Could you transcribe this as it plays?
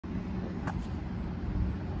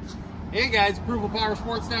Hey guys,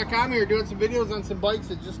 ApprovalPowersports.com here doing some videos on some bikes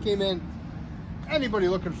that just came in. Anybody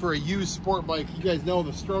looking for a used sport bike, you guys know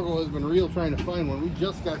the struggle has been real trying to find one. We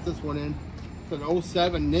just got this one in. It's an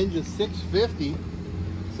 07 Ninja 650.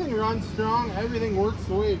 This thing runs strong, everything works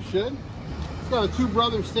the way it should. It's got a Two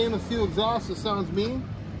Brothers stainless steel exhaust that sounds mean.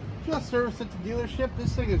 Just serviced at the dealership.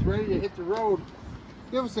 This thing is ready to hit the road.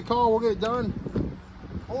 Give us a call, we'll get it done.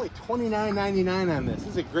 Only $29.99 on this. This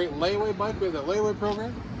is a great layaway bike. We have a layaway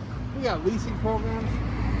program. We got leasing programs,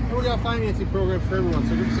 and we got financing programs for everyone.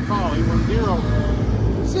 So give us a call,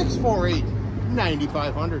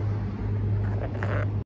 810-648-9500.